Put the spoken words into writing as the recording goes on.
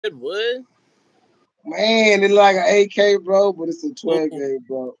Good wood. Man, it's like an 8K, bro, but it's a 12 Ooh. gauge,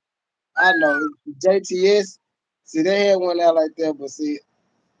 bro. I know JTS. See, they had one out like that, but see,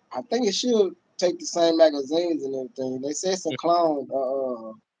 I think it should take the same magazines and everything. They say it's a clone.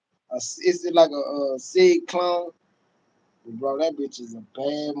 It's like a SIG clone. Bro, that bitch is a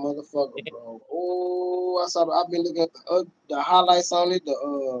bad motherfucker, bro. Oh, I've been looking at the highlights on it,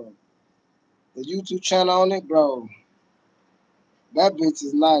 the YouTube channel on it, bro. That bitch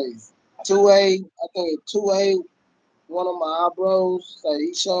is nice. 2A, I think it's 2A. One of my bros, say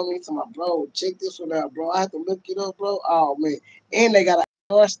he showed me to my bro, check this one out, bro. I had to look it up, bro. Oh man, and they got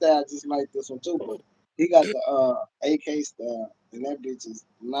a hairstyle just like this one too, but he got the AK style, and that bitch is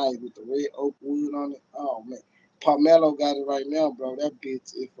nice with the red oak wood on it. Oh man, Palmetto got it right now, bro. That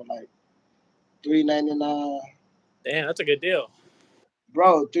bitch is for like $3.99. Damn, that's a good deal.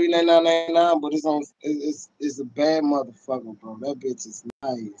 Bro, $3.99, but it's a bad motherfucker, bro. That bitch is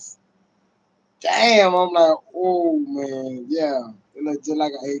nice. Damn, I'm like, oh man, yeah. It looks just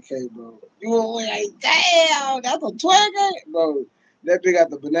like an AK, bro. You were like, damn, that's a 12 bro. That bitch got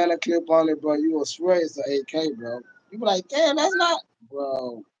the banana clip on it, bro. You will swear it's an AK, bro. You be like, damn, that's not,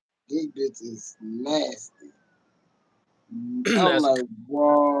 bro. This bitch is nasty. I'm That's, like,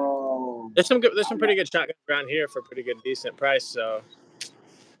 whoa. there's some pretty good shotguns around here for a pretty good decent price. So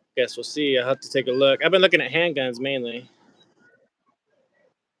guess we'll see. I'll have to take a look. I've been looking at handguns mainly.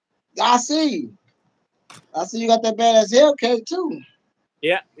 I see. I see you got that badass Hellcat too.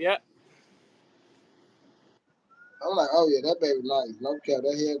 Yeah, yeah. I'm like, oh yeah, that baby nice. No cap,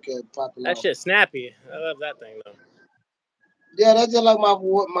 that Hellcat popping That off. shit's snappy. I love that thing though. Yeah, that's just like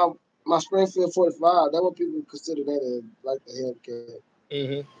my Springfield 45. That's what people consider that as like the Hellcat.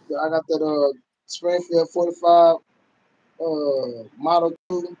 Mm-hmm. Yeah, I got that Springfield 45 Model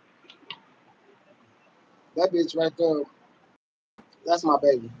 2. That bitch right there, that's my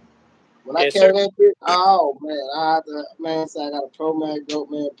baby. When I Yes, carry sir. that bitch, oh man, I have to man say I got a Pro Mag go,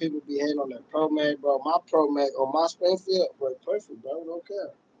 man. People be hating on that Pro Mag, bro. My Pro Mag on my Springfield work perfect, bro. Don't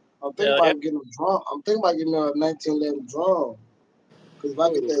care. I'm thinking Hell yeah. about getting a drum. I'm thinking about getting a 1911 drum. Cause if I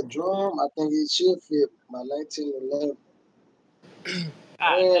get Ooh. that drum, I think it should fit my 1911.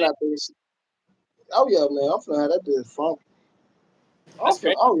 Ah, And dang. I think, oh yeah, man, I'm finna have that bitch funky. That's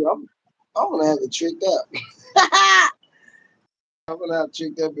great. Oh yeah, I'm gonna have to trick that. I'm gonna have to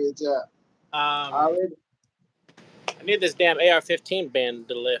trick that bitch out. Um, Already, I need this damn AR-15 band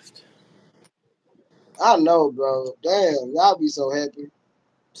to lift. I know, bro. Damn, y'all be so happy.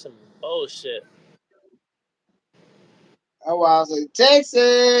 Some bullshit. That's why I say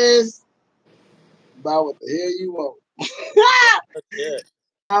Texas. About what the hell you want? That's good.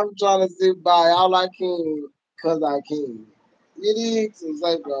 I'm trying to sit by all I can, cause I can. It is. It's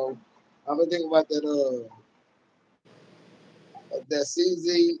like, bro. I've been thinking about that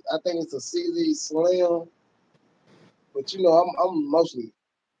CZ. I think it's a CZ Slim. But you know, I'm mostly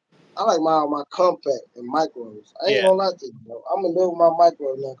I like my compact and micros. I ain't Yeah. gonna lie to you, bro. I'm gonna live with my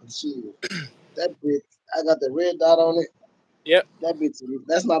micro now, cause shit, that bitch, I got the red dot on it. Yep. That bitch,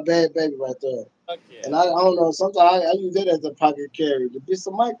 that's my bad baby right there. Fuck And yeah. I don't know. Sometimes I use it as a pocket carry. The bitch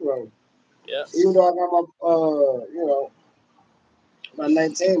a micro. Yep. Even though I got my my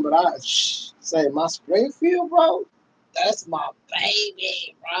 19, but say my Springfield, bro. That's my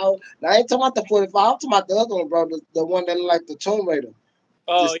baby, bro. Now I ain't talking about the 45. I'm talking about the other one, bro. The one that look like the Tomb Raider. The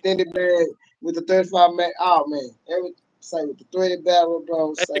Oh, extended bag with the 35 mag. Oh man, say with the threaded barrel,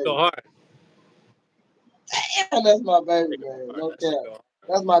 bro. that should go Say, hard. damn, that's my baby, That should go man. hard. No That should cap. go hard.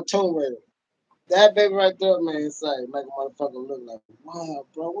 That's my Tomb Raider. That baby right there, man. Say, make a motherfucker look like, wow,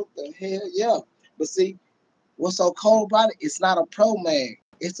 bro. What the hell? Yeah. But see, what's so cold about it? It's not a pro mag.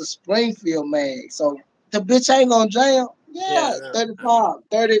 It's a Springfield mag. So the bitch ain't gonna jam. Yeah, Yeah, no, no.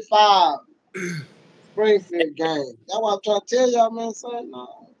 35 Springfield game. That's what I'm trying to tell y'all, man. Say,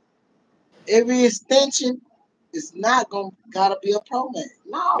 no. Every extension is not gonna gotta be a pro man.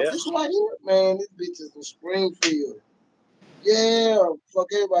 No, Yeah. this right here, man, this bitch is from Springfield. Yeah, fuck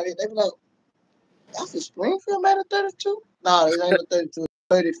everybody. They be like, that's a Springfield man at 32? No, it ain't a 32,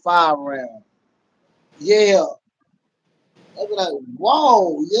 35 round. Yeah. They be like,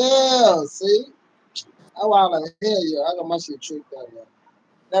 whoa, yeah, see? I was like, hell yeah, I got my shit tricked out now.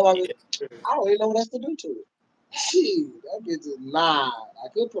 That why Yeah. I don't even know what else to do to it. Shit, that bitch is nah. I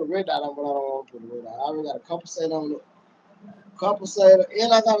could put a red dot on, but I don't want to put a red dot. I already got a compensate on it. Compensator,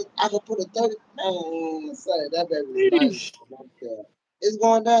 and I can put a 30. Man, say that baby is nice. Yeesh. Okay. It's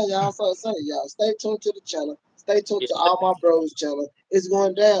going down, y'all. So say y'all stay tuned to the channel. Stay tuned Yes, to sir. all my bros channel. It's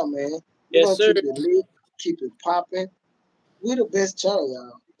going down, man. We're Yes, gonna sir. keep it lit, keep it popping. We the best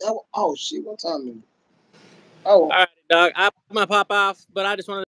channel, y'all. Oh shit, what time is it? Oh, All right. Dog, I'm gonna pop off, but I just wanted